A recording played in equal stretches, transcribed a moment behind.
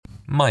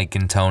Mike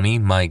and Tony,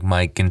 Mike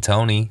and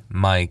Tony,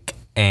 Mike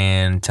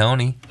and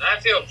Tony. I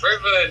feel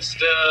privileged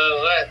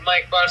to let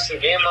Mike watch the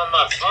game on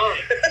my phone.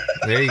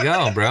 There you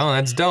go, bro.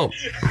 That's dope.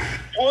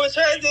 We're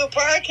trying to do a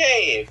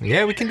podcast.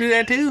 Yeah, we can do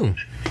that too.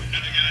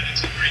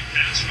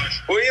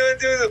 What are you going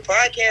to do the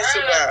podcast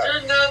about?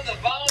 Turn down the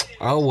volume.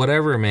 Oh,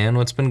 whatever, man.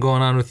 What's been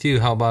going on with you?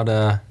 How about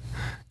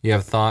you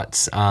have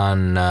thoughts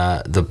on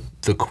the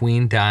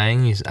Queen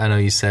dying? I know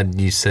you said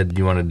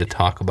you wanted to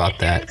talk about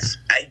that.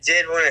 I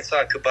did want to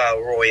talk about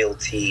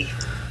royalty.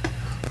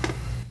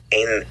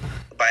 And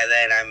by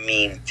that I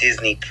mean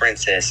Disney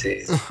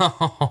princesses.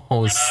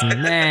 Oh,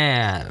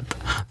 snap.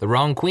 The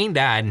wrong queen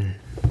died.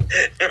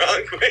 The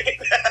wrong queen.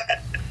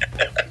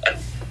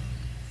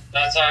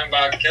 Not talking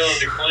about killing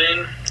the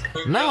Queen.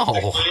 Who No. killed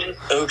the Queen?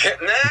 Okay,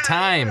 nah.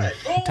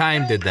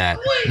 Time did that.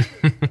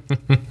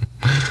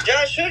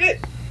 Josh, should it?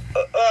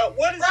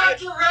 What is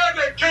Roger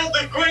Rabbit killed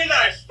the Queen,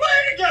 I swear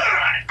to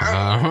God! I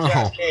don't know where Oh.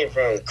 Josh came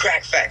from.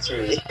 Crack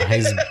factory.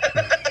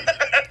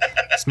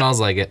 Smells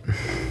like it.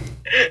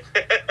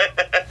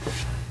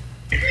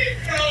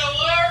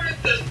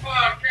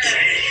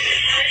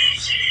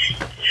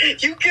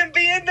 You can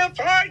be in the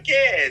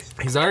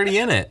podcast. He's already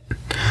in it.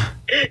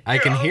 I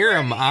can hear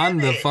him on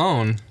the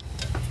phone.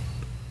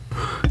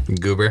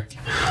 Goober.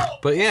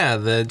 But yeah,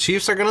 the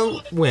Chiefs are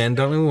going to win.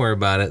 Don't even worry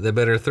about it. They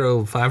better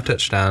throw 5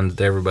 touchdowns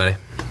to everybody.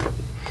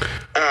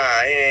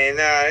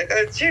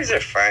 The Chiefs are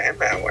fine. I'm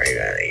not worried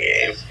about the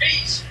game.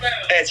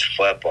 It's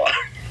football.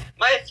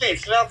 My feet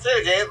smell too,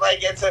 dude.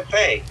 Like it's a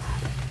thing.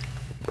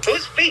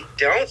 Whose feet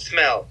don't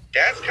smell?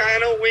 That's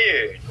kind of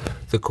weird.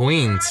 The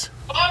Queens.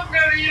 I'm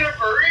gonna eat a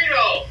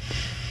burrito.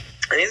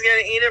 He's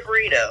gonna eat a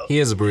burrito. He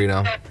is a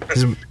burrito.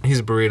 He's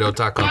a burrito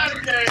taco.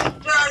 I'm gonna eat a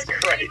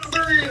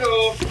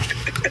burrito.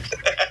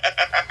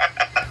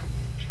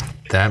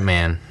 That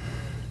man.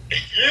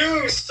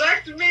 You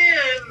sucked me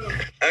in.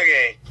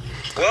 Okay.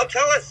 Well,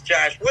 tell us,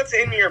 Josh, what's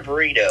in your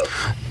burrito?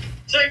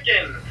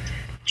 Chicken.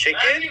 Chicken?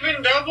 Not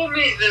even double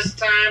meat this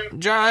time.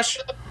 Josh,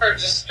 Or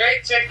just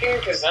straight chicken,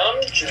 because I'm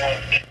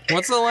drunk.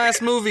 what's the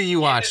last movie you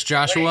watched,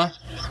 Joshua?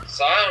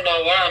 So I don't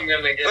know what I'm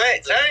going to get.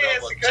 Wait, tell me double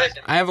that's the question.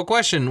 chicken. I have a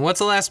question. What's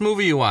the last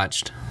movie you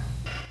watched?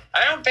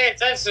 I don't pay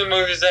attention to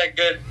movies that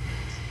good.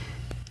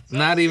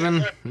 Not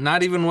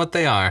even what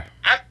they are.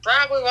 I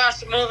probably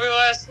watched a movie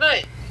last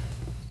night.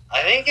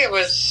 I think it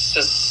was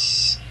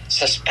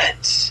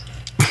Suspense.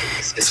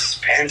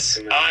 Suspense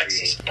movie. I like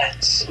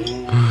suspense.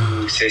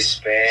 Ooh,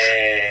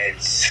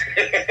 suspense.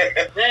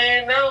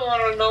 Man, I don't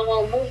want to know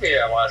what movie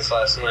I watched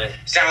last night.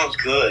 Sounds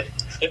good.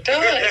 It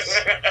does.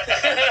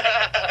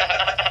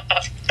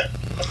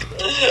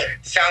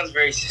 Sounds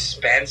very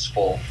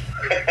suspenseful.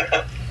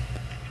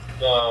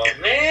 Oh,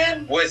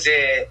 man. Was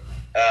it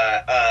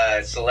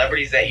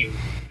celebrities that you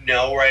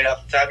know right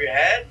off the top of your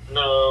head?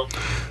 No.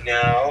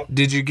 No.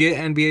 Did you get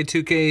NBA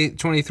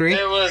 2K23?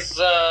 It was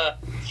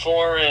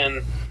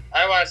foreign.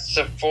 I watched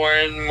the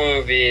foreign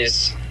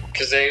movies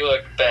because they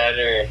look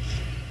better.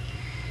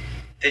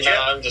 Did No, you?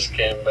 I'm just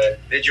kidding, but...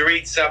 Did you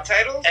read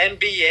subtitles? NBA?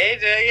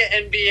 Did I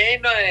get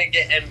NBA? No, I didn't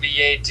get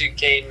NBA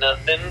 2K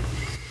nothing.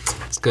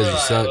 It's because you I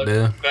suck, look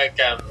dude. like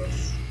I'm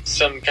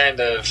some kind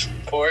of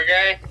poor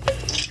guy.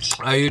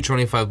 I owe you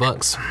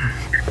 $25.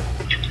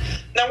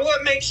 Now,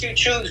 what makes you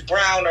choose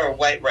brown or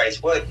white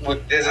rice? What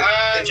is it?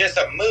 It's just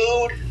a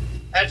mood?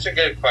 That's a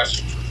good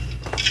question.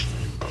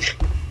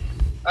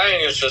 I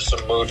think it's just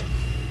a mood.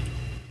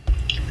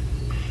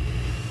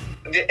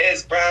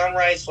 Is brown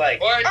rice like,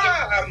 Or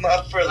I'm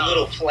up for a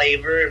little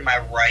flavor in my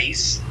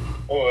rice?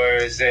 Or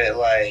is it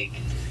like,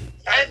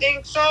 I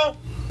think so.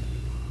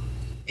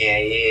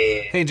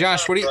 yeah. Hey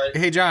Josh, what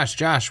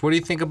do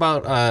you think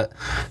about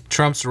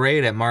Trump's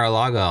raid at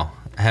Mar-a-Lago,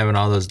 having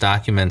all those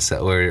documents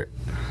that were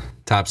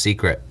top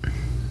secret?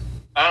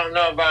 I don't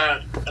know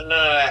about none of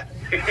that.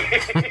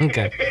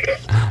 Okay.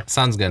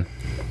 Sounds good.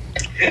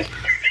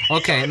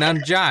 Okay, now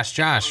Josh,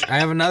 I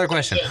have another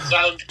question.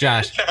 Sounds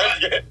Josh,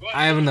 good.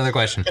 I have another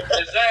question. Is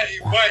that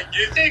what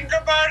you think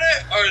about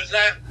it, or is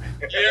that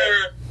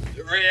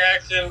your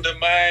reaction to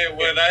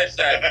what I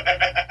said?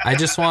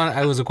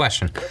 It was a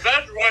question. If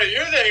that's what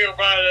you think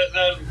about it,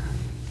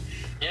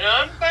 then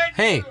I'm fine.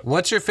 Hey,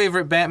 what's your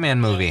favorite Batman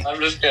movie? I'm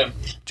just kidding.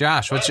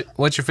 Josh,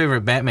 what's your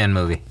favorite Batman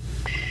movie?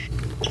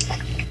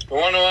 The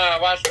one I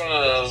watched when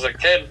I was a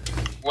kid,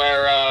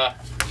 where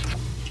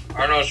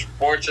Arnold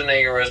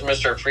Schwarzenegger was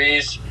Mr.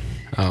 Freeze,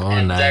 Oh,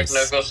 and nice.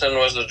 Jack Nicholson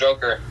was the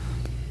Joker.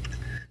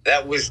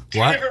 That was two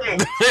What? different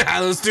movies. Yeah,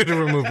 those 2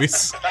 different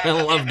movies. I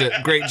loved it.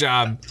 Great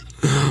job.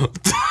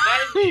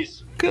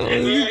 90s.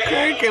 You're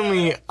cracking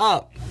me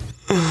up.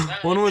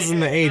 One was in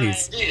the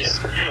 80s.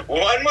 90s.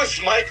 One was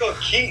Michael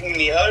Keaton,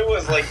 the other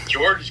was like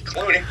George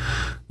Clooney.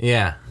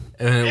 Yeah,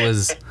 and it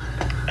was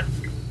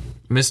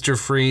Mr.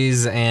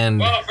 Freeze and...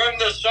 Well, from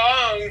the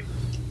song,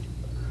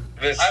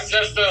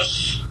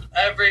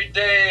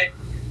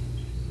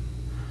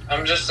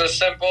 I'm just a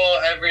simple,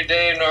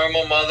 everyday,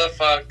 normal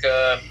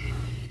motherfucker.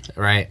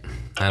 Right.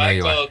 I know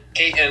you are. Michael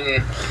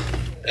Keaton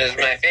is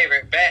my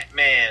favorite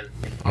Batman.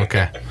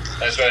 Okay.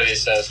 That's what he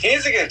says.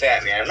 He's a good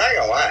Batman, I'm not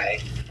gonna lie.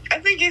 I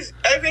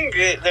think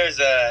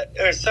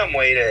there's some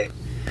way to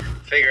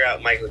figure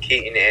out Michael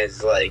Keaton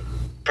as like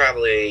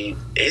probably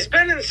he's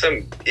been in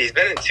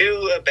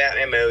 2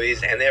 Batman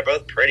movies and they're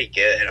both pretty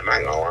good. I'm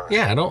not gonna lie.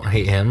 Yeah, I don't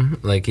hate him.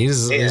 Like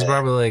he's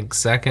probably like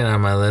second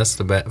on my list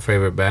of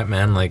favorite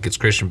Batman. Like it's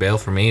Christian Bale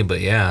for me,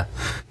 but yeah,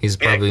 he's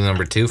probably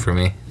number 2 for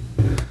me.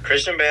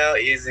 Christian Bale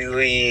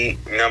easily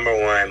number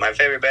 1. My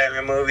favorite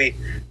Batman movie,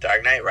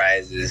 Dark Knight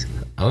Rises.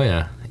 Oh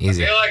yeah,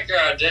 easy. I feel like you're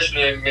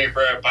auditioning me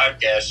for a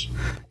podcast.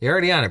 You're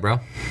already on it, bro.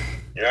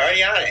 You're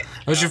already on it.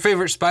 What's your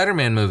favorite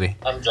Spider-Man movie?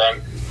 I'm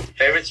drunk.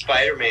 Favorite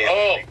Spider-Man?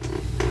 Oh.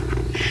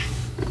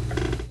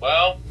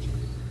 Well,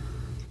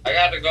 I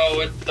got to go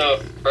with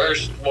the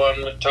first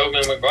one with Tobey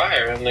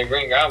Maguire and the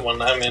Green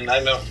Goblin. I mean, I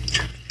know.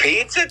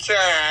 Pizza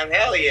time!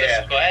 Hell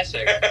yeah! It's a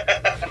classic.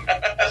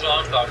 That's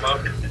what I'm talking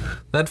about.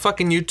 That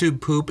fucking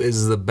YouTube poop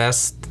is the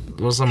best.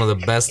 Was some of the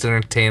best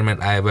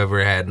entertainment I've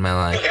ever had in my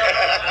life.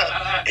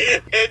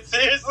 It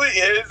seriously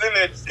is, and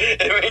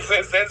it makes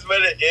no sense,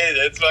 but it is.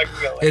 It's fucking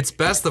hilarious. It's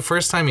best the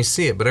first time you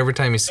see it, but every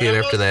time you see it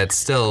after that, it's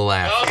still a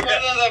laugh. That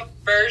was one of the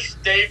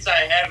first dates I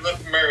had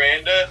with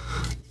Miranda.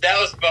 That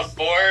was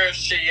before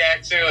she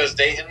actually was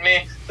dating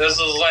me. This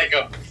was like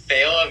a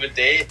fail of a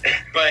date,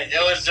 but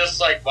it was just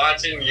like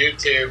watching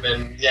YouTube,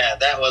 and yeah,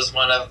 that was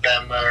one of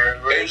them. Where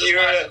we're just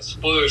watching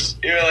sploofs.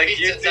 You were like,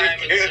 Pizza time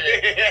and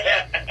shit.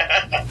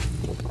 Yeah.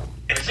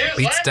 She was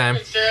Pizza laughing time.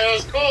 and shit. It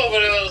was cool,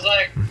 but it was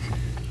like,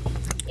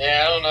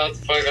 yeah, I don't know what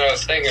the fuck I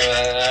was thinking. I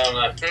don't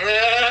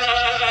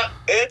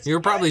know. You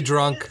were probably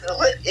drunk.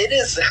 It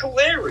is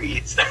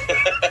hilarious.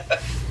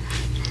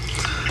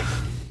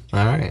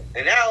 All right.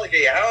 And now look at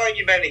you. How long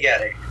you been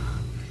together?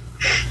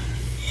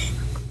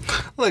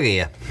 Look at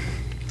you.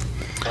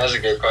 That was a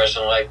good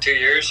question. Like 2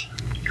 years?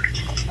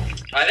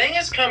 I think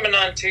it's coming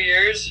on 2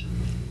 years.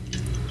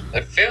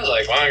 It feels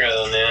like longer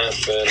than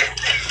that,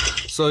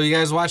 but... So you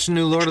guys watch the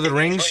new Lord of the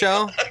Rings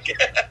show?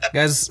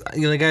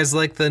 You guys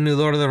like the new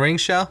Lord of the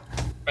Rings show?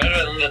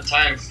 Better than the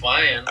time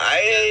flying.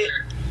 I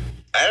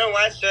don't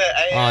watch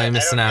it. You're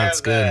missing out.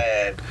 It's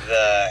good.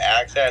 The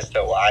access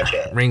to watch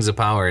it. Rings of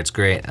Power. It's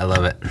great. I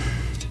love it.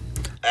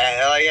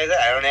 Like I said,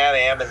 I don't have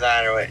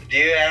Amazon or what. Do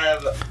you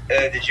have?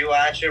 Did you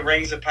watch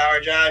Rings of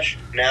Power, Josh?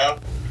 No.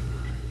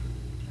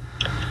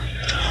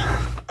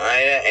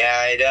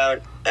 I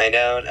don't.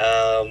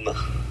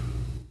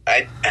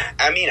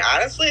 I mean,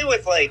 honestly,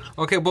 with like.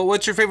 Okay, but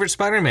what's your favorite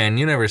Spider-Man?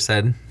 You never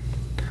said.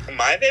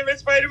 My favorite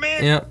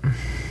Spider-Man? Yep.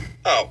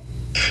 Oh.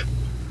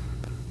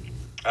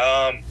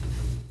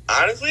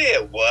 Honestly,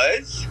 it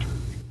was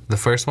The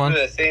first one?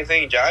 the same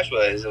thing Josh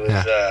was. It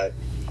was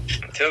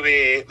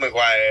Tobey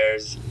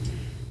Maguire's,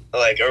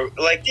 like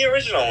the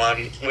original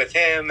one with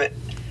him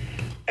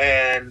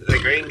and the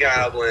Green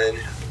Goblin,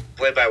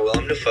 played by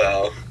Willem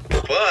Dafoe.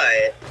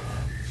 But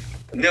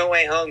No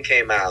Way Home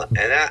came out,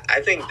 and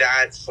I think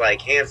that's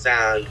like hands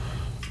down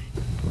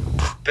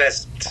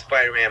best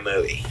Spider-Man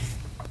movie.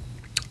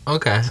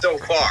 Okay. So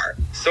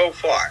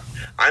far.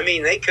 I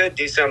mean, they could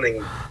do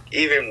something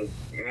even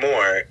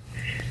more.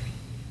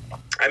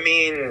 I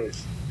mean,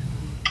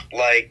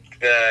 like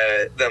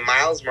the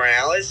Miles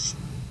Morales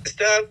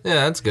stuff. Yeah,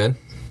 that's good.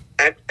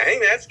 I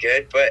think that's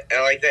good, but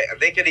like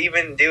they could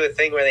even do a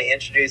thing where they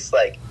introduce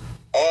like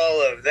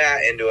all of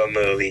that into a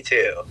movie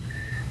too.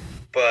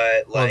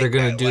 But like, Well, they're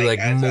gonna do like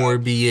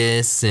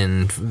Morbius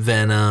and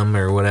Venom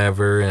or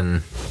whatever,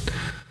 and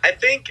I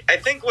think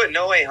what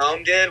No Way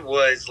Home did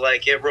was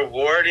like it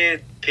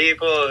rewarded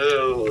people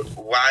who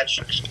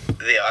watched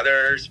the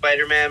other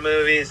Spider-Man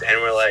movies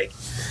and were like,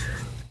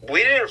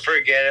 we didn't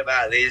forget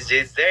about these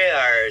dudes. They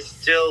are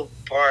still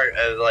part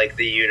of like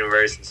the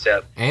universe and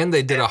stuff. And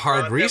they did a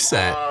hard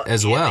reset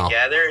as well.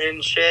 Together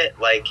and shit,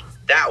 like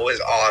that was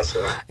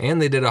awesome.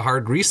 And they did a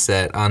hard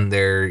reset on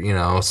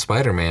their,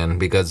 Spider-Man,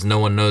 because no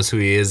one knows who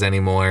he is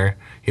anymore.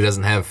 He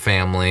doesn't have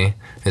family.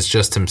 It's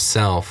just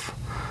himself.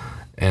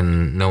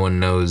 And no one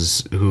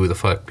knows who the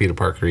fuck Peter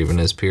Parker even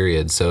is,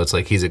 period. So it's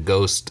like he's a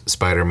ghost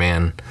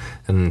Spider-Man.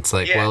 And it's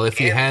like, well, if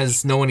he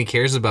has no one he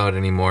cares about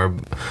anymore,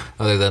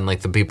 other than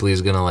like the people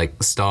he's gonna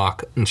like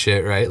stalk and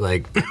shit, right?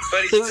 Like, but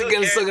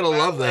he's still gonna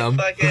love them.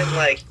 Fucking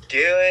like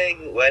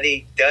doing what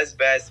he does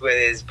best with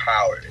his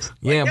powers.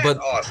 Yeah, that's but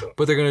awesome.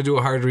 But they're gonna do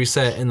a hard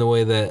reset in the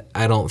way that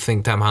I don't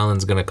think Tom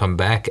Holland's gonna come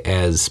back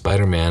as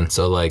Spider-Man.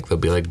 So like they'll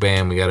be like,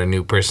 bam, we got a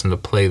new person to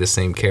play the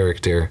same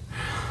character.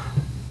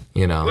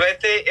 But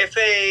if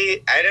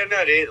they, I don't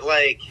know, dude.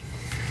 Like,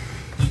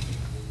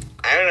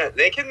 I don't know.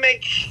 They can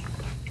make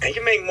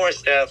more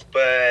stuff,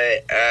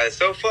 but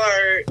so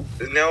far,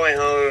 No Way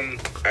Home,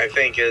 I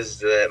think,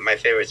 is my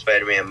favorite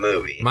Spider-Man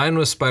movie. Mine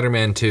was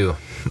Spider-Man 2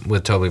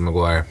 with Tobey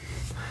Maguire.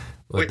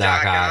 With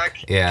Doc Ock.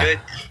 Yeah.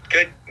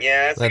 Good.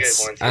 Yeah, that's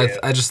a good one, too.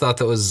 I just thought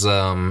that was,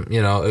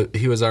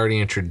 he was already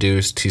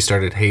introduced. He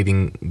started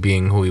hating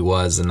being who he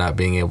was and not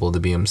being able to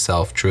be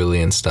himself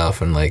truly and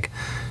stuff, and, like,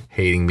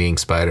 hating being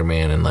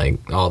Spider-Man and,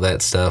 like, all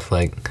that stuff.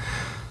 Like,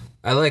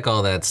 I like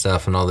all that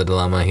stuff and all the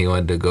dilemma he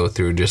wanted to go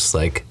through. Just,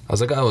 like, I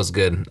was like, oh, it was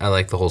good. I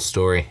like the whole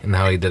story and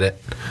how he did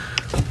it.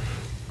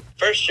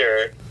 For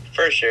sure.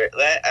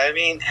 I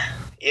mean,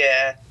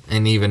 yeah.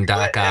 And even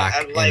Doc Ock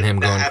and him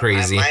going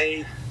crazy.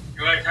 You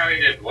like how he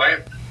did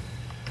what?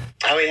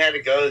 How he had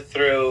to go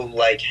through,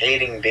 like,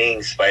 hating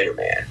being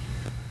Spider-Man.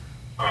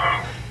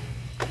 Oh.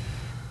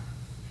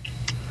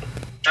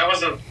 That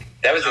was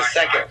the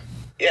second.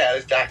 Yeah, it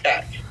was Doc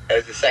Ock. That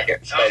was the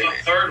second Spider-Man. That was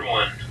the third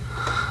one.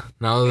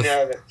 No,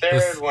 the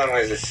third one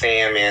was a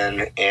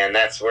Sandman, and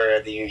that's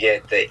where you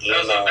get the emo.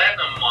 That was a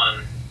Venom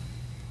one.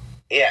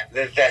 Yeah,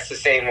 that's the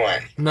same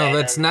one. No, Venom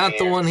that's not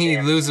the one he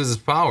Sandman. loses his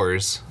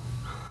powers.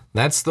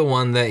 That's the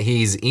one that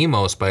he's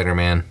emo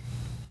Spider-Man.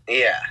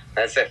 Yeah,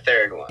 that's the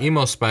third one.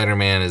 Emo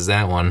Spider-Man is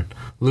that one.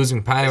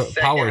 Losing power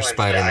one's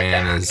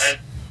Spider-Man Doc Ock. is...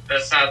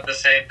 That's not the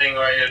same thing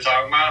what you're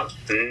talking about?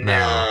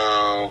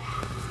 No.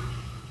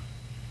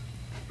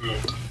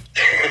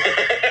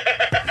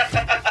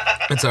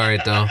 It's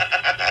alright, though.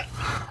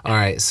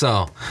 Alright,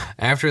 so,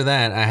 after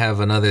that, I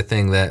have another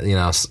thing that, you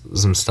know,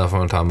 some stuff I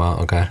want to talk about,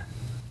 okay?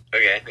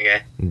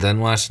 Okay. Then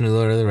watch New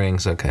Lord of the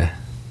Rings, okay?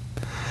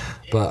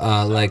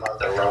 But, like, About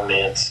the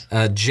romance.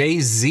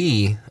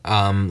 Jay-Z,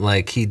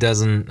 like, he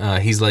doesn't,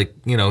 he's like,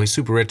 you know, he's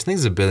super rich. I think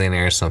he's a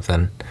billionaire or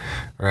something,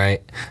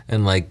 right?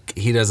 And, like,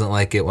 he doesn't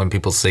like it when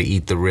people say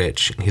eat the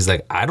rich. He's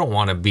like, I don't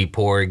want to be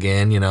poor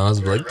again, you know? I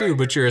was like, dude,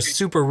 but you're a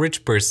super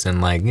rich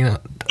person. Like, you know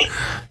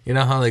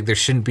how, like, there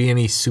shouldn't be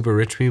any super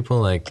rich people?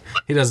 Like,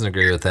 he doesn't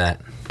agree with that.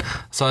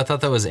 So I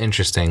thought that was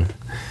interesting.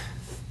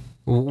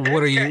 What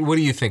do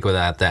you think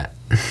about that?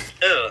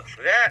 Ugh,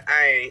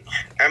 I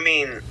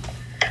mean,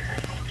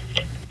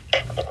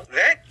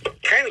 that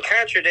kind of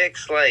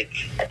contradicts, like,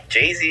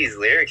 Jay-Z's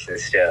lyrics and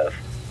stuff.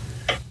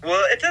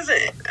 Well, it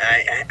doesn't.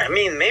 I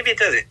mean, maybe it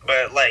doesn't,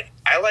 but, like,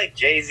 I like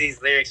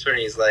Jay-Z's lyrics when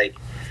he's like,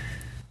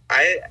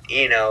 I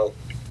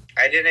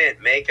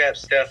didn't make up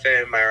stuff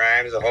in my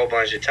rhymes a whole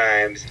bunch of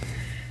times,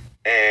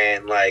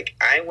 and, like,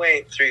 I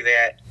went through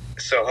that,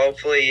 so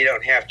hopefully you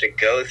don't have to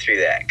go through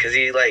that, because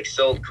he, like,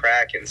 sold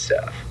crack and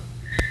stuff.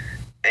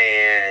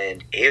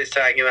 And he was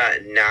talking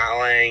about not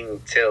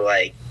wanting to,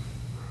 like,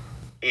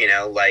 you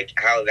know, like,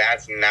 how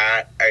that's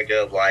not a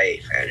good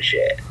life and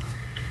shit.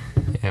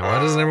 Yeah, why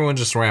doesn't everyone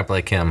just rap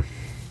like him?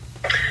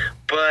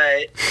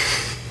 But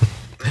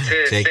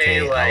to JK,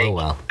 say, like,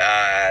 LOL.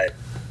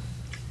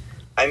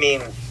 I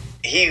mean,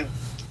 he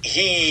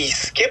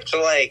skipped,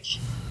 like,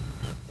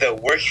 the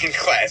working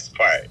class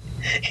part.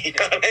 You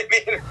know what I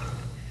mean?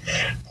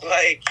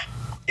 Like,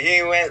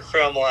 he went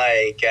from,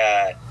 like,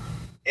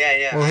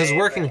 yeah. Well, his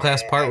working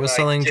class part was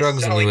selling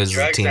drugs when he was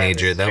a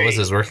teenager. That was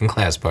his working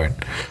class part.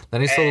 Then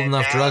he sold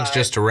enough drugs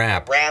just to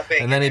rap,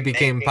 and then he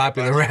became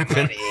popular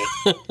rapping.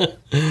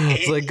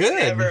 It's like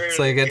good. It's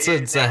like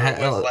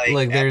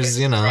like there's,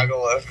 you know.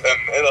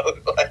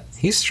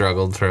 He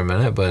struggled for a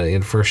minute,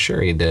 but for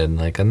sure he did.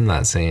 Like, I'm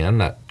not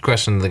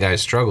questioning the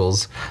guy's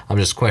struggles. I'm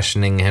just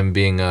questioning him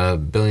being a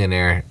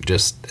billionaire.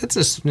 It's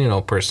just, you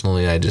know,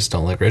 personally, I just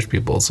don't like rich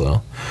people,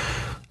 so.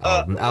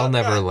 I'll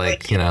never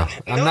you know.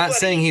 I'm not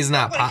saying he's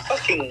not.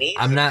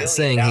 I'm not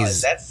saying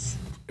he's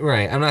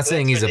right. I'm not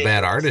saying he's a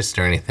bad artist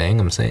or anything.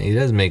 I'm saying he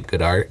does make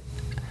good art.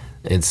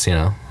 It's, you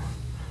know.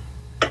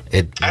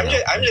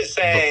 I'm just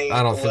saying.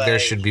 I don't think there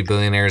should be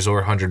billionaires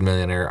or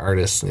 100-millionaire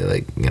artists,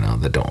 like, you know,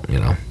 that don't, you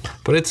know.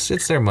 But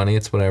it's their money.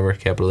 It's whatever.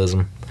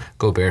 Capitalism.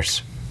 Go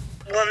Bears.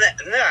 Well,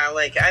 no.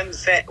 Like,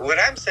 what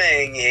I'm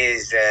saying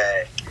is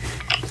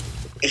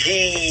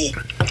he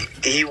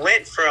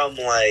went from,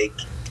 like,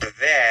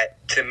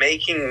 that to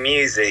making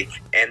music,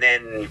 and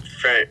then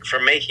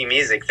from making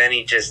music, then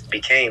he just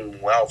became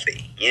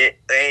wealthy.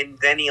 And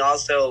then he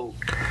also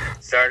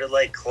started,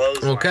 like,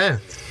 clothes lines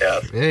and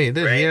stuff. Yeah, he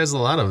did. Right? He has a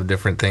lot of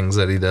different things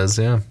that he does.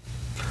 Yeah.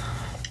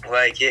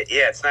 Like,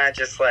 it's not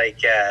just like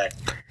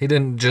he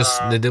didn't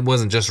just. It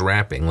wasn't just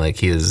rapping. Like,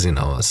 he is, you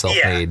know, a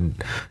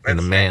self-made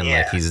man.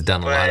 Like, he's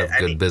done a lot of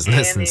good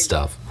business and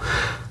stuff.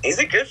 He's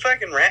a good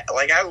fucking rap.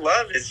 Like, I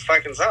love his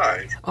fucking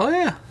songs. Oh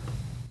yeah.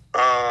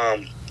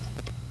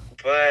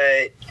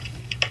 But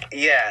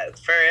yeah,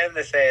 for him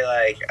to say,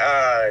 like,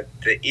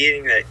 the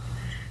eating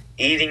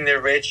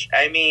the rich.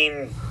 I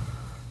mean,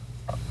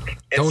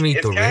 don't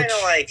eat the rich. It's kind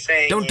of like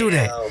saying, don't do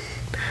that.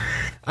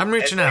 I'm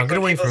rich now. Like get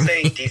away from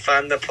me. People say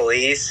defund the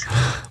police.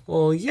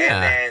 Well,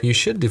 yeah, you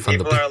should defund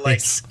the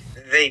police. People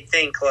are like, they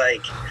think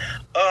like,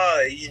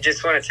 oh, you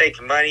just want to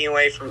take money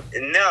away from.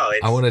 No,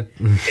 I want to.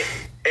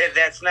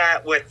 That's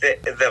not what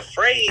the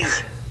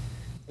phrase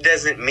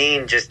doesn't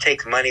mean. Just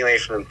take money away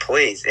from the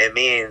police. It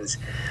means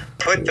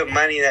put the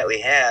money that we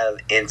have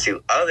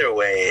into other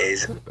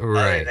ways,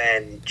 right? Other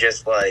than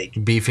just like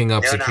beefing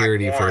up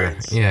security for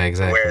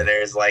exactly. Where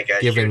there's like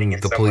a giving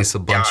the police a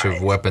bunch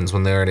of weapons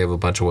when they already have a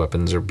bunch of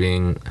weapons, or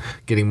getting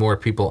more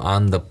people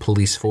on the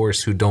police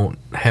force who don't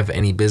have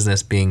any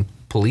business being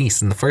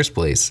police in the first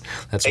place.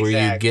 That's where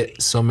you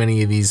get so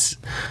many of these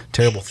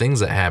terrible things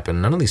that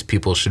happen. None of these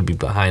people should be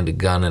behind a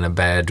gun and a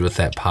badge with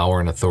that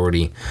power and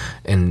authority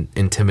and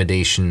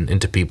intimidation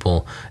into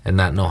people and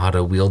not know how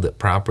to wield it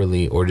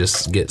properly, or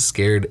just get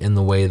scared in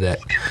the way that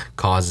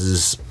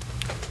causes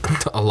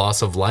a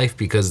loss of life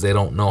because they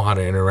don't know how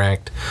to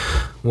interact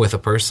with a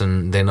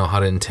person. They know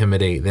how to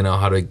intimidate. They know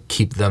how to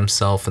keep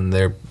themselves and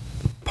their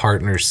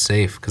partners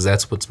safe, because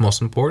that's what's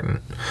most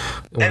important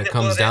when it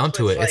comes down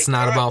to it. It's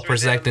not about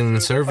protecting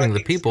and serving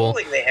the people.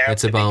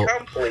 It's about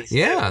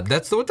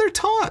that's what they're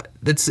taught.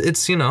 It's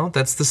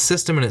that's the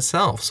system in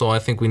itself. So I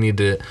think we need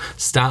to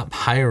stop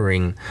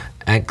hiring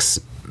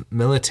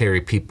ex-military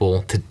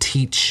people to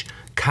teach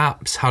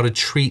cops how to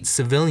treat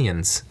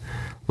civilians.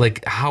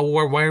 Like,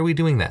 why are we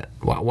doing that?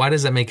 Why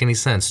does that make any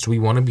sense? Do we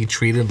want to be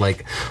treated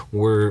like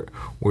we're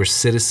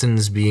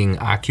citizens being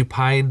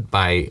occupied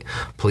by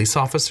police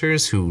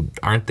officers who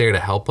aren't there to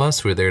help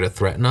us, who are there to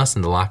threaten us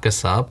and to lock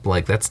us up?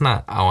 Like, that's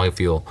not how I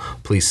feel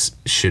police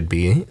should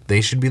be. They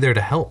should be there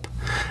to help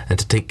and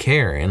to take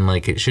care. And,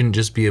 like, it shouldn't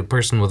just be a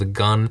person with a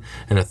gun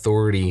and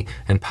authority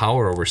and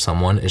power over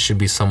someone. It should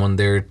be someone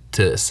there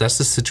to assess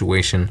the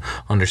situation,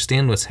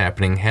 understand what's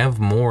happening, have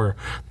more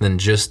than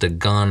just a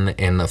gun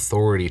and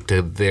authority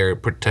to there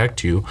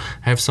protect you,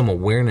 have some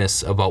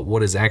awareness about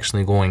what is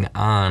actually going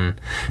on,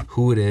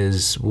 who it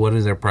is, what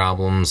are their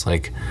problems.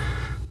 Like,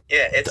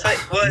 it's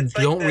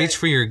don't reach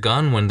for your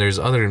gun when there's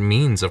other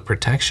means of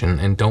protection,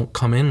 and don't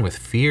come in with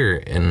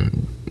fear.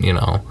 And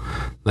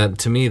that,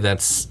 to me,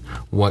 that's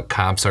what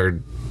cops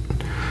are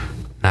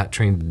not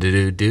trained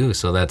to do.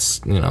 So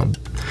that's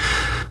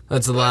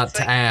that's a lot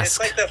to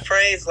ask. It's like the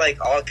phrase, like,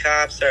 all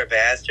cops are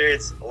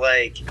bastards.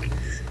 Like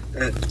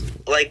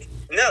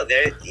no,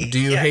 they're. Do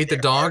you hate the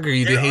dog, or do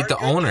you hate the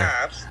owner?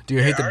 Do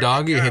you hate the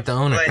dog, or you hate the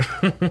owner?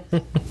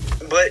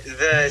 But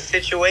the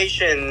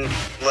situation,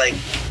 like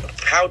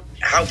how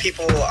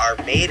people are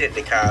made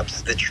into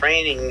cops, the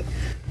training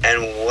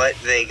and what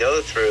they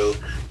go through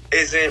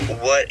isn't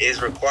what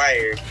is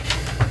required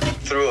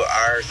through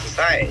our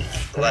society.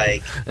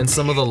 Like, and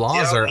some of the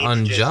laws are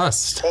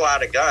unjust. Pull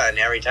out a gun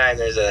every time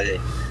there's a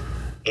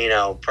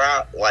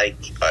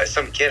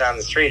some kid on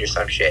the street or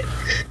some shit.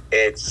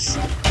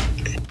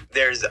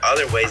 There's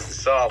other ways to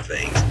solve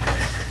things.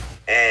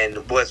 And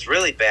what's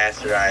really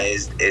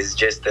bastardized is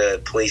just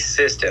the police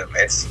system.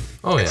 It's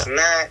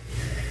not.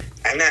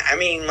 I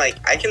mean, like,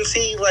 I can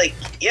see, like,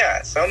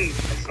 some,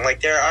 like,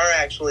 there are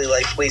actually,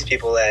 like, police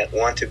people that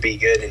want to be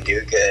good and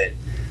do good,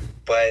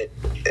 but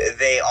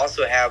they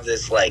also have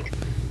this, like,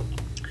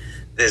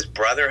 this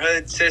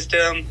brotherhood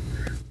system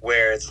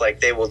where it's like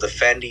they will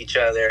defend each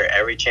other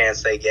every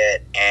chance they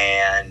get,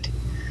 and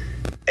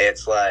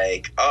it's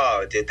like,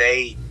 oh, did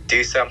they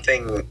do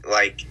something,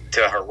 like,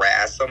 to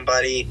harass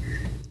somebody?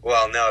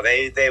 Well, no,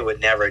 they would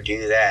never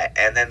do that.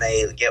 And then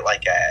they get,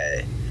 like,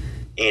 a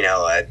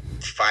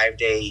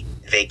 5-day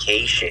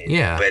vacation,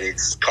 but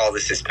it's called a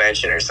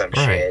suspension or some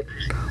shit.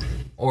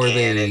 Or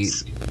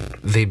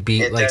they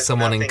beat, like,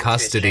 someone in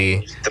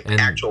custody, the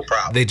actual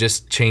problem. They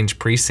just change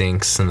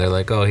precincts, and they're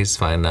like, oh, he's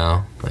fine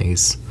now. Like,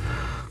 he's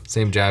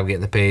same job,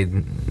 getting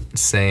paid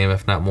same,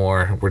 if not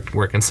more. We're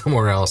working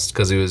somewhere else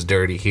because he was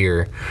dirty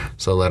here,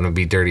 so let him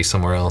be dirty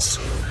somewhere else.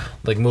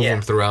 Like, move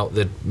him throughout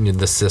the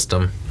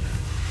system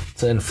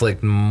to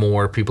inflict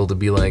more people to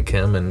be like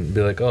him, and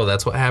be like, oh,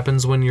 that's what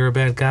happens when you're a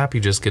bad cop.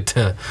 You just get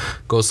to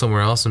go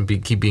somewhere else and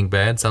keep being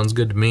bad. Sounds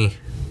good to me.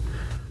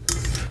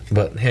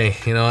 But hey,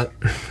 you know what?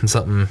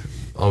 Something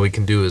all we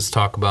can do is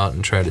talk about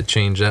and try to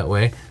change that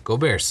way. Go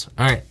Bears.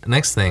 All right,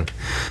 next thing.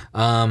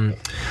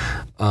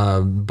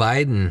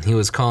 Biden, he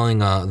was calling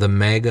the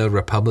MAGA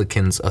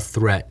Republicans a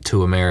threat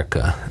to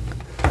America.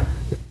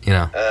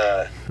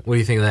 What do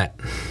you think of that?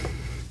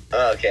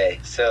 Okay,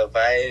 so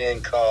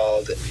Biden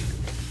called...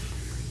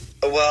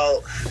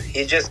 Well,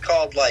 he just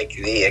called, like,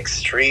 the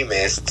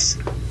extremists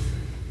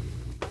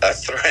a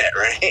threat,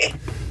 right?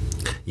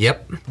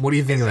 Yep. What do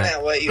you think of that? Isn't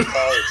that what you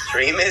call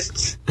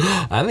extremists?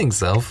 I think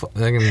so.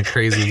 Fucking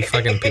crazy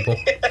fucking people.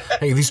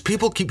 Hey, these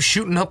people keep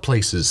shooting up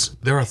places.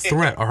 They're a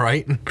threat, all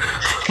right?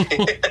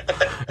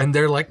 And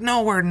they're like,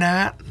 no, we're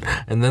not.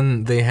 And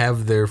then they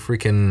have their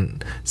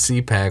freaking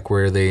CPAC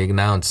where they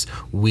announce,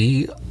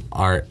 we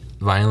are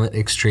violent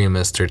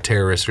extremists or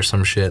terrorists or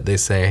some shit, they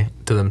say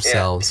to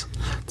themselves.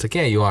 Yeah. It's like,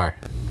 yeah, you are.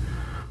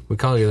 We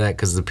call you that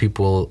because the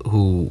people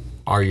who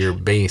are your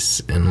base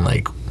and,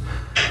 like,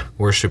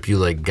 worship you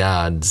like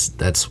gods,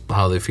 that's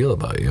how they feel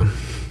about you.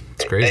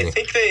 It's crazy.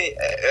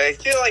 I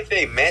feel like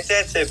they meant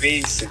that to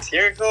be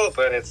satirical,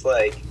 but it's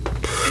like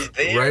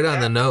they right on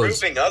the nose,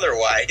 proving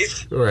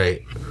otherwise.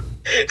 Right.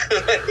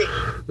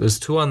 It was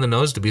too on the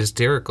nose to be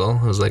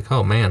satirical. I was like,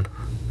 oh man,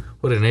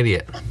 what an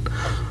idiot.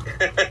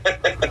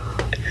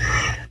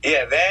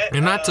 Yeah, that.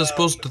 You're not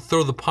supposed to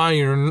throw the pie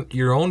in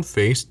your own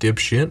face,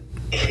 dipshit.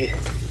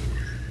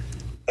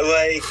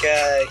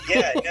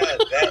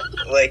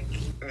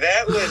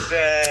 That was,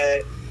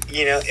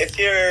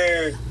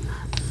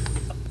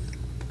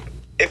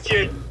 if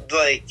you're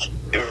like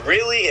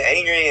really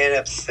angry and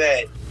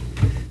upset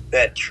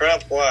that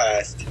Trump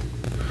lost,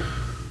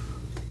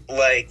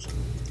 like,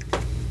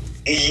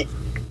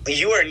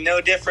 you are no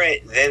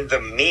different than the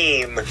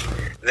meme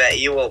that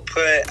you will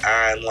put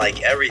on,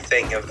 like,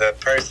 everything of the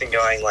person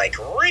going, like,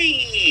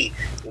 "Ree"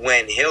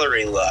 when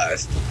Hillary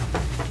lost.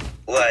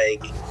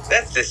 Like,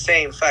 that's the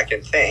same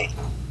fucking thing.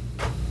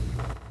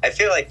 I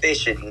feel like they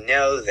should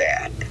know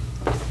that.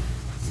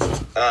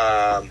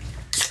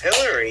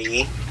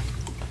 Hillary,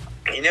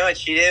 you know what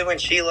she did when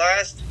she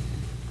lost?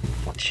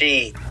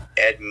 she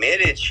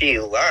admitted she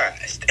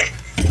lost.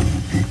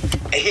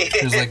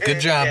 She was like, "Good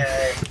job,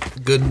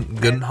 good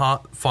and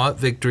hot fought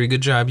victory.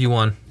 Good job, you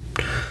won."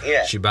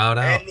 Yeah. She bowed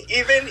out. And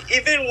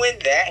even when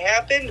that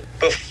happened,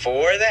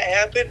 before that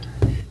happened,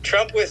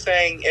 Trump was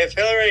saying if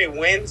Hillary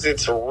wins,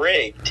 it's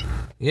rigged.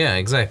 Yeah,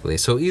 exactly.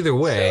 So either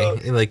way,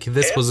 So, like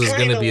this was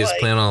going to be his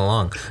plan all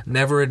along.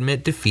 Never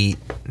admit defeat.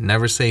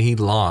 Never say he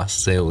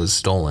lost. Say it was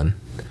stolen.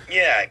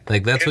 Yeah.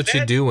 Like that's what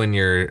you do when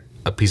you're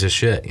a piece of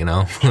shit, you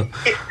know?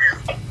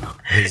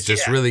 He's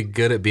just really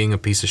good at being a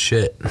piece of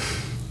shit.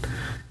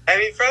 I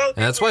mean,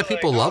 and that's why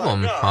people love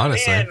him,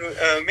 honestly.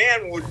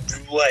 Man would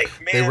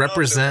they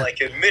represent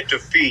admit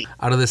defeat.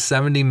 Out of the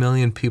 70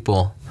 million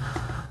people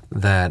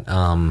that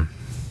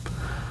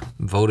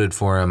voted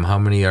for him, how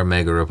many are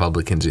mega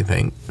Republicans, you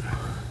think?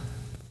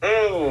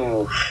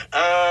 Ooh,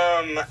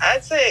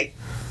 I'd say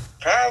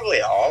probably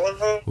all of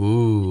them.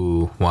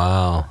 Ooh,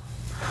 wow.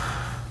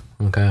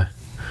 Okay.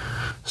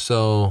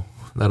 So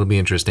that'll be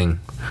interesting.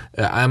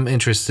 I'm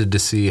interested to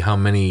see how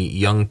many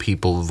young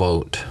people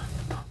vote.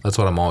 That's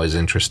what I'm always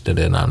interested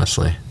in,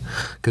 honestly.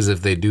 Because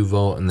if they do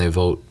vote and they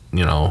vote,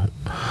 you know,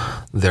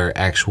 their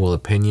actual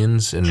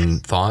opinions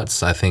and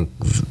thoughts, I think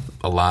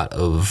a lot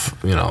of,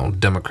 you know,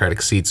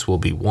 Democratic seats will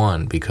be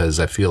won, because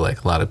I feel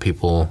like a lot of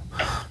people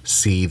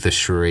see the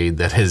charade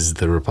that is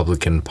the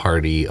Republican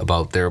Party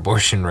about their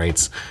abortion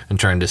rights and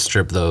trying to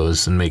strip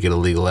those and make it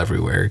illegal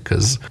everywhere.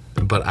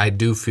 But I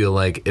do feel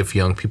like if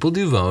young people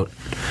do vote,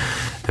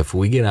 if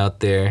we get out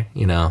there,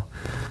 you know,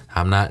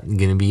 I'm not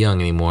going to be young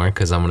anymore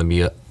because I'm going to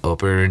be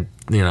upper,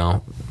 you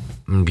know,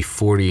 I'm going to be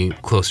 40,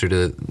 closer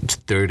to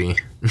 30.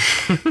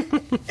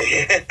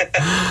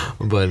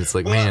 But it's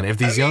like, man, if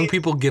these young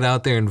people get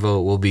out there and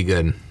vote, we'll be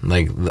good.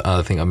 Like,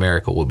 I think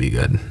America will be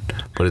good.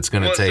 But it's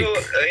going to take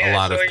a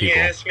lot of people. You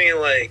asked me,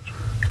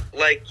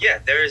 yeah,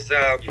 there's,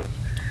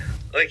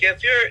 like,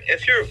 if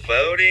you're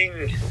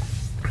voting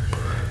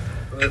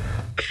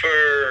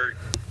for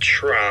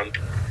Trump,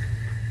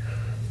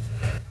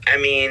 I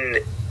mean,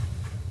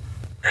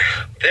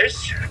 there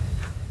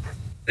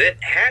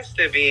has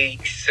to be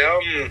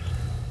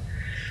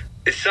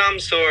some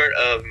sort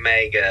of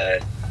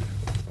mega,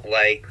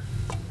 like,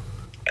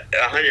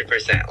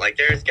 100%. Like,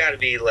 there's got to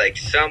be, like,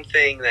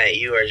 something that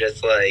you are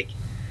just like,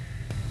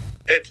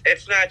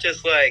 it's not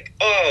just like,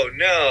 oh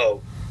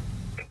no,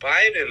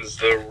 Biden's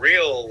the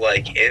real,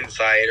 like,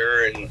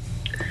 insider, and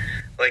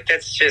like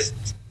that's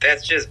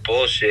just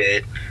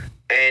bullshit.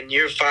 And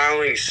you're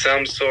following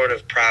some sort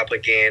of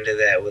propaganda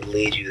that would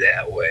lead you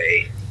that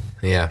way.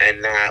 Yeah.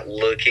 And not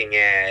looking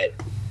at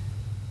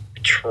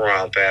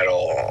Trump at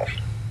all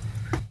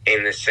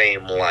in the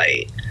same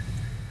light.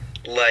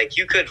 Like,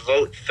 you could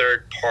vote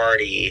third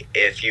party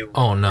if you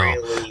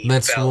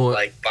really felt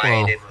like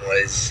Biden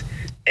was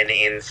an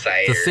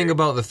insider. The thing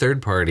about the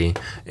third party,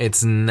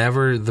 it's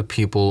never the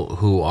people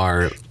who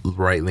are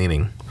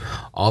right-leaning.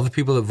 All the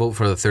people that vote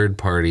for the third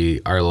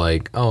party are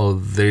like, oh,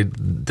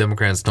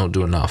 Democrats don't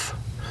do enough.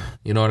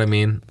 You know what I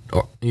mean?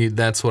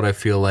 That's what I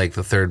feel like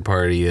the third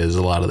party is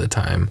a lot of the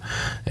time.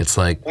 It's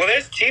like... Well,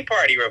 there's Tea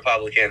Party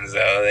Republicans,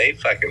 though. They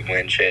fucking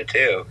win shit,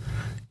 too.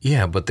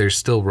 Yeah, but they're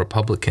still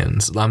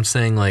Republicans. I'm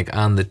saying, like,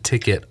 on the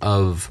ticket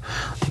of,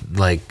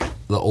 like,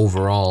 the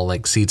overall,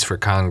 like, seats for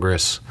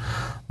Congress,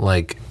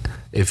 like...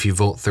 If you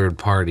vote third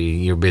party,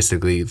 you're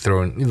basically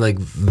throwing, like,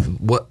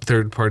 what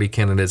third party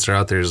candidates are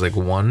out there is like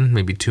one,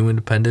 maybe two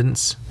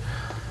independents,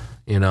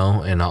 you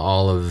know, and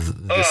all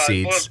of the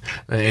seats.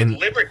 Well, and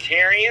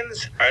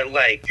libertarians are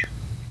like...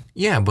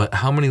 Yeah, but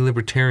how many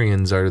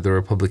libertarians are the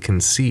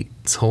Republican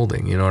seats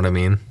holding? You know what I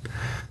mean?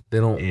 They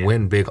don't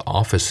win big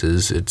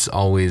offices. It's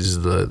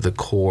always the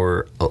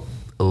core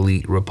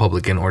elite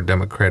Republican or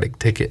Democratic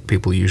ticket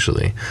people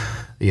usually.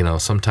 You know,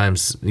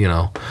 sometimes, you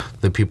know,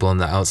 the people on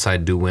the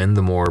outside do win,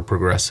 the more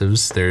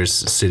progressives. There's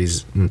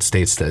cities and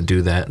states that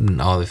do that.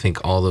 And I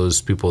think all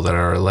those people that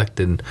are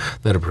elected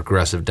that are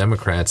progressive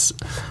Democrats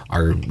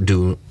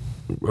do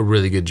a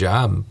really good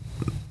job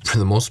for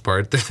the most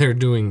part. They're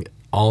doing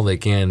all they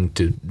can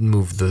to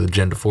move the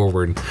agenda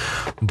forward.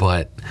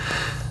 But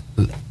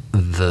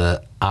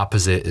the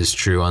opposite is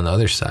true on the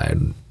other side.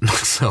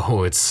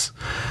 So it's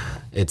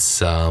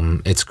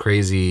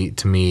crazy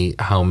to me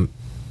how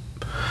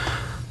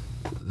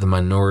the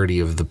minority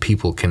of the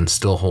people can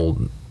still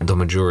hold the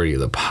majority of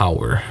the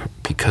power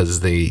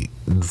because they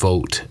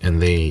vote and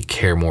they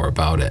care more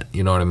about it.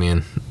 You know what I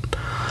mean?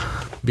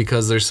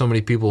 Because there's so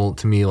many people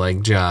to me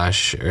like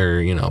Josh, or,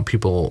 you know,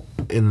 people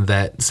in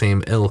that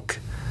same ilk,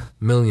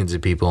 millions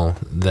of people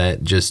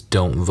that just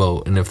don't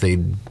vote. And if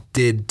they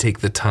did take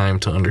the time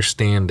to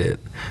understand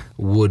it,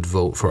 would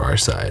vote for our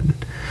side.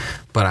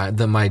 But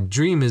my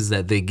dream is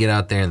that they get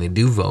out there and they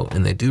do vote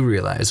and they do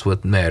realize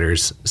what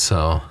matters.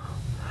 So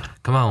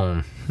come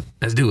on,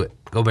 let's do it.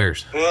 Go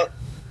Bears. Well,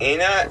 you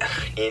know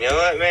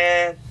what,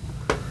 man?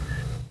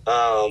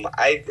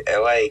 I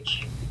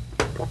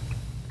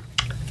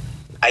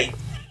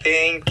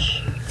think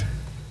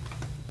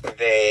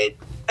that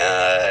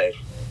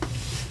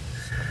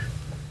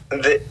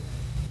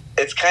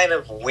it's kind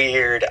of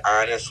weird,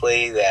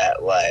 honestly,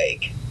 that,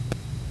 like,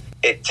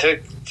 it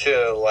took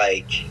to,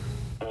 like,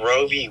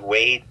 Roe v.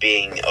 Wade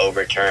being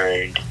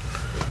overturned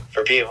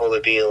for people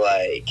to be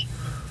like,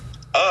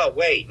 oh,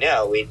 wait,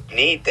 no, we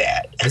need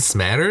that. This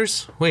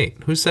matters? Wait,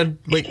 who said...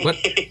 Wait, what?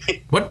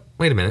 What?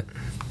 Wait a minute.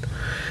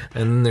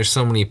 And then there's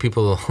so many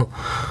people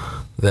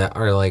that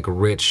are, like,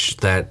 rich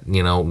that,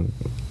 you know,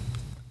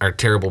 are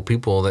terrible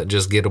people that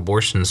just get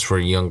abortions for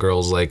young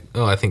girls. Like,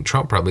 oh, I think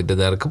Trump probably did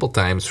that a couple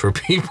times for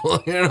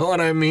people. You know what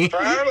I mean?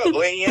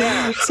 Probably,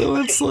 yeah. So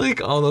it's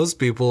like all those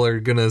people are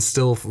going to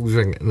still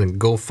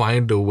go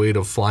find a way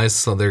to fly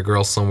their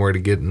girl somewhere to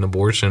get an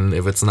abortion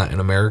if it's not in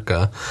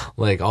America.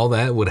 Like, all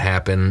that would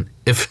happen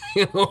if,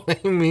 you know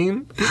what I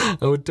mean?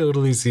 I would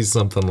totally see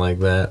something like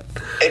that.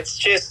 It's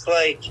just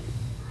like...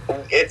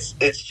 It's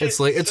just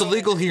It's like, it's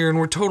illegal here, and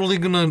we're totally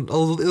gonna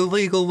go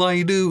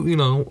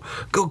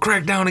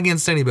crack down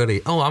against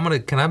anybody. Oh,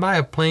 can I buy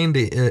a plane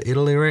to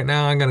Italy right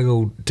now? I gotta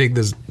go take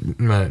this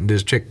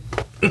chick.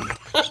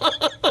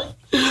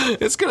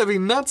 It's gonna be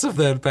nuts if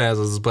that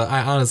passes, but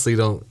I honestly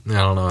don't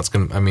know. It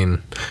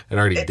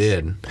already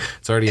did.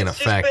 It's already in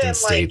effect in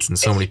states, and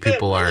so many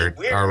people are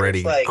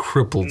already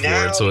crippled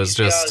for it, so it's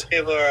just...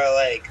 People are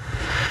like,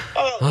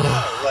 oh,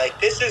 no, like,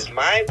 this is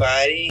my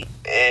body,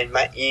 and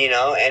my,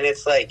 and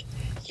it's like,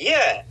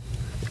 yeah,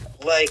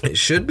 like... It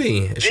should be.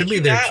 It should be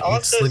their...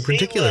 It's like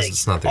ridiculous.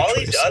 It's not their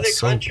choice. It's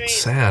so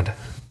sad.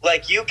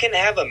 Like, you can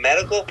have a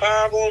medical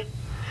problem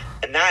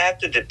and not have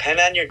to depend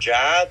on your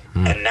job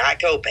and not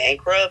go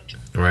bankrupt.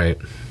 Right.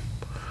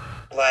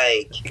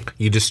 Like,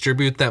 you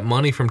distribute that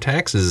money from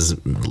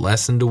taxes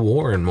less into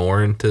war and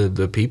more into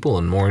the people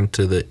and more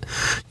into the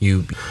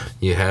you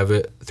have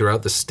it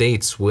throughout the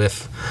states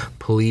with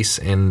police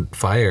and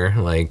fire,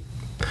 like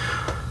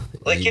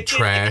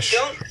trash.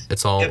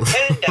 It's all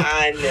depend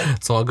on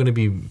it's all going to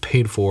be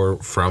paid for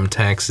from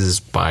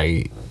taxes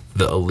by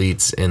the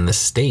elites in the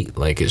state.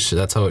 Like,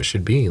 that's how it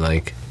should be.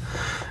 Like,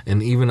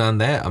 and even on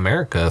that,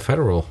 America,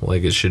 federal,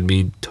 like, it should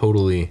be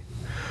totally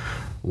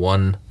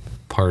one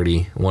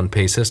party, one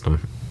pay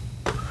system.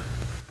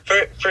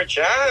 For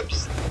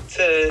jobs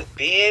to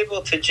be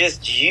able to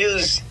just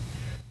use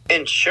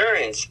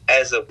insurance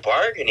as a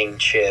bargaining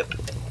chip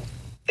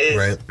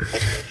is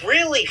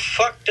really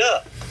fucked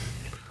up.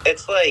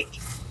 It's like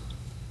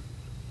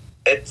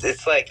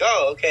it's like,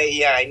 oh, okay,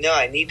 yeah, I know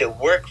I need to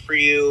work for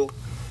you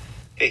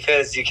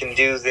because you can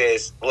do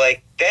this.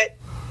 Like, that,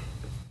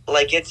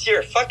 like, it's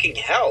your fucking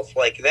health.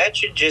 Like, that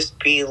should just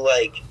be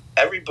like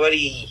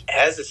everybody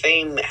has the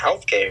same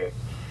health care.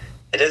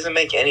 It doesn't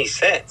make any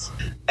sense.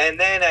 And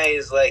then I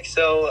was like,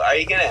 so are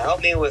you going to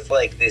help me with,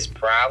 like, this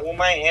problem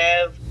I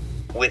have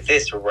with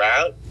this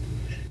route?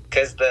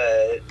 Because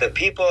the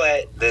people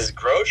at this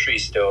grocery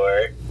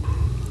store,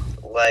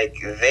 like,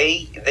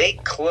 they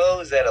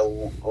close at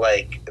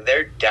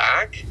their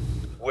dock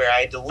where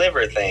I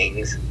deliver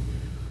things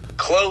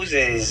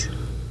closes,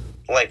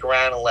 like,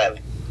 around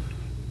 11.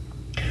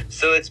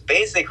 So it's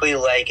basically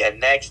like a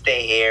next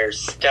day air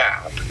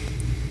stop,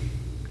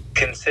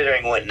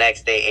 considering what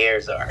next day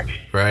airs are.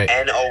 Right.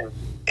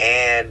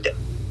 And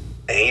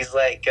he's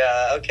like,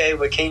 okay,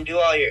 but can you do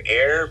all your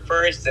air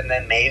first and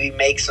then maybe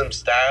make some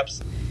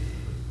stops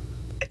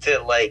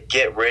to, like,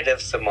 get rid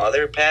of some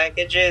other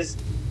packages?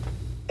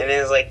 And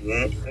it was like,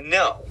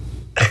 no.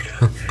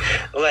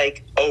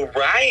 Like,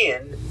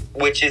 Orion,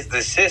 which is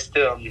the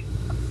system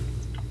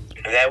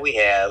that we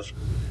have,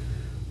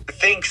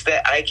 thinks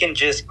that I can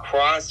just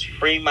cross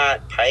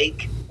Fremont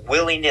Pike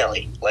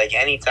willy-nilly, like,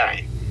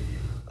 anytime.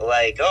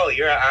 Like, oh,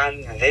 you're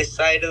on this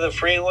side of the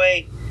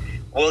freeway?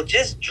 Well,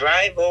 just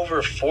drive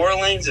over 4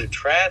 lanes of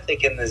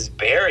traffic in this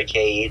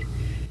barricade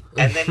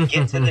and then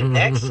get to the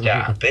next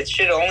stop. It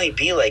should only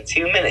be like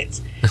 2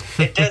 minutes.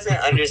 It doesn't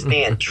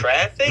understand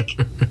traffic.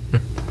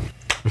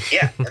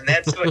 Yeah, and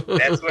that's what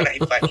I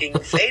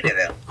fucking say to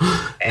them.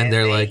 And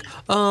they're like,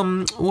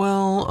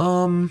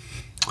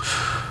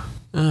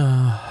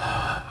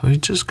 we're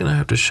just gonna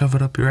have to shove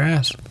it up your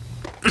ass.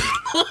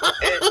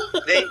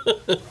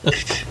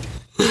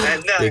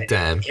 Big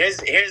time. Here's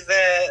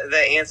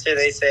the answer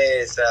they say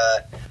is,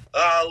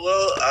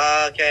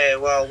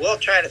 we'll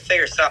try to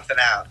figure something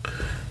out.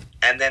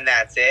 And then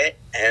that's it,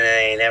 and then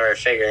they never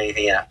figure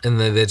anything out. And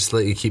then they just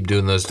let you keep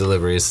doing those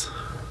deliveries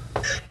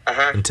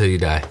until you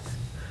die.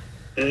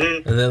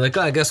 Mm-hmm. And they're like,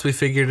 oh, I guess we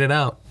figured it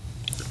out.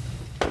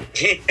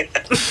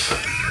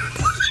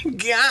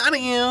 Got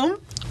him.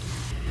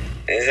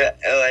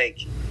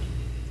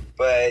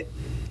 But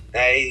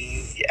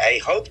I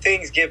hope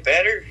things get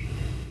better.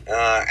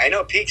 I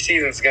know peak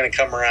season's going to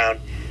come around,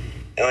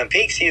 and when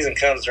peak season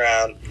comes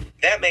around,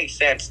 that makes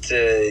sense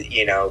to,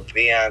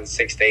 be on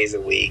 6 days a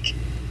week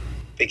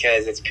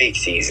because it's peak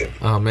season.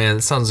 Oh man,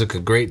 it sounds like a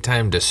great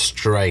time to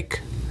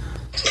strike.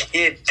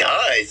 It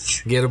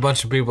does. Get a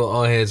bunch of people,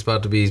 oh hey, it's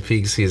about to be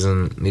peak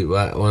season,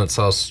 let's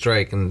all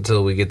strike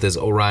until we get this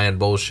Orion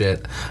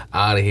bullshit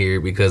out of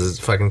here because it's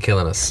fucking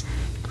killing us.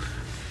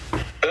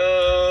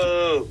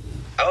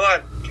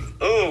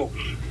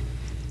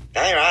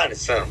 Now you're on to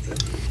something.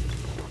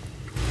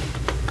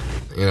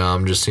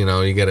 I'm just,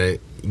 you gotta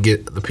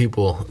get the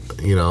people,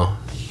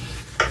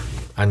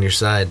 on your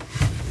side.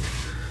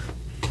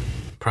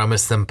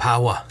 Promise them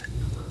power.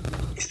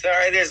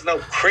 Sorry, there's no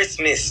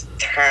Christmas,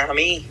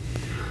 Tommy.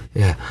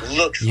 Yeah.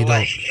 Looks You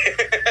like.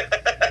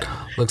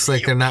 Looks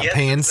like they're not Yes,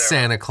 paying sir.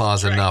 Santa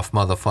Claus Right. enough,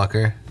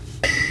 motherfucker.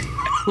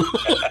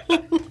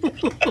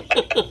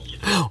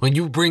 When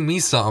you bring me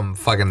something,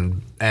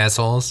 fucking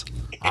assholes,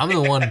 I'm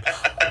the one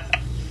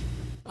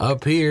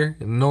up here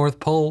in the North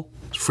Pole,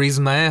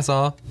 freezing my ass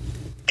off,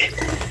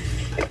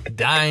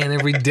 dying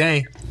every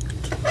day.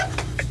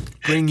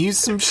 Bring you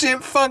some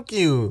shit, fuck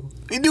you.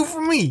 You do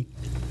for me.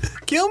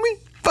 Kill me?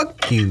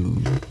 Fuck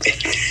you.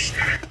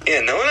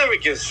 Yeah, no one ever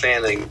gives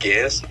Santa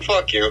gifts.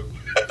 Fuck you.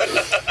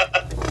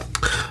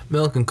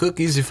 Milk and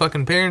cookies, your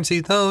fucking parents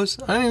eat those.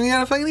 I don't even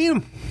gotta fucking eat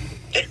them.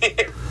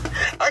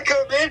 I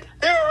come in,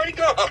 they're already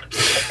gone.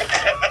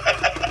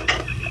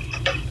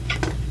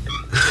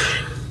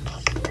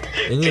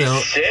 And you know,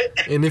 Shit.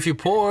 and if you're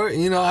poor,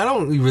 you know, I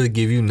don't really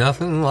give you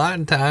nothing. A lot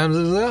of times,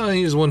 it's, oh,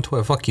 here's one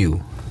toy. Fuck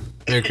you.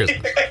 Merry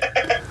Christmas.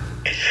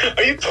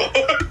 Are you poor?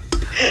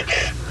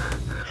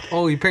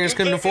 Oh, your parents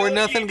couldn't afford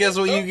nothing? Guess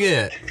what you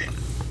get?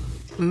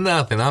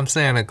 Nothing. I'm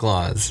Santa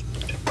Claus.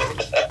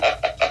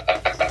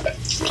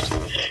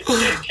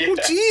 Oh,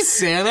 geez,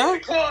 Santa.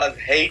 Claus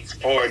hates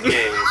board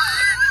games.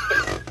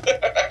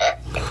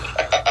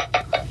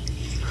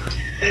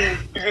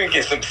 You're gonna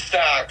get some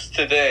stocks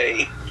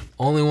today.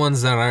 Only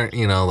ones that aren't,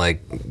 you know,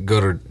 like, go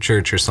to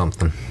church or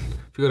something.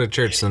 If you go to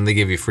church, then they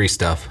give you free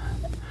stuff.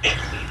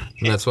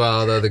 And that's why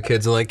all the other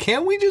kids are like,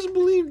 can't we just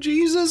believe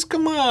Jesus?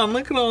 Come on,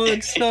 look at all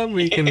that stuff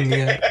we can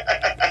get.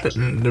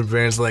 And the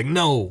parents are like,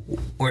 no,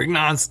 we're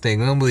agnostic.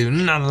 We don't believe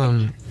in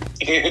nothing.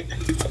 I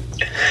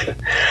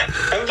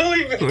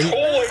believe in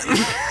toys.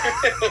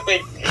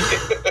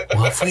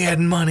 Well, if we had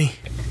money,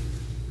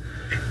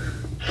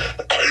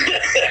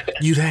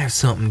 you'd have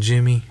something,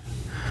 Jimmy.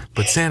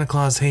 But Santa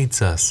Claus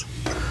hates us.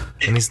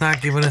 And he's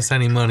not giving us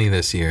any money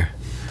this year.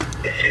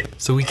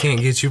 So we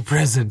can't get you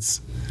presents.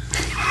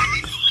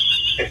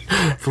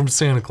 From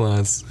Santa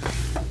Claus.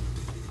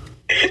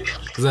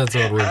 Because that's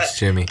how it works,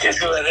 Jimmy.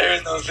 Guess what? There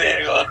is no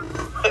Santa Claus.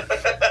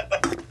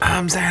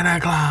 I'm Santa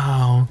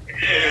Claus.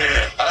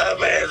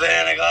 I'm a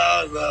Santa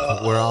Claus, though.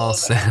 We're all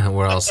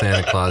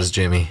Santa Claus,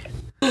 Jimmy.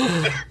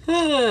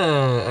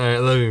 Alright,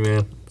 love you,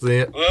 man. See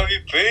ya. Love you.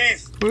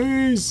 Peace.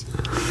 Peace.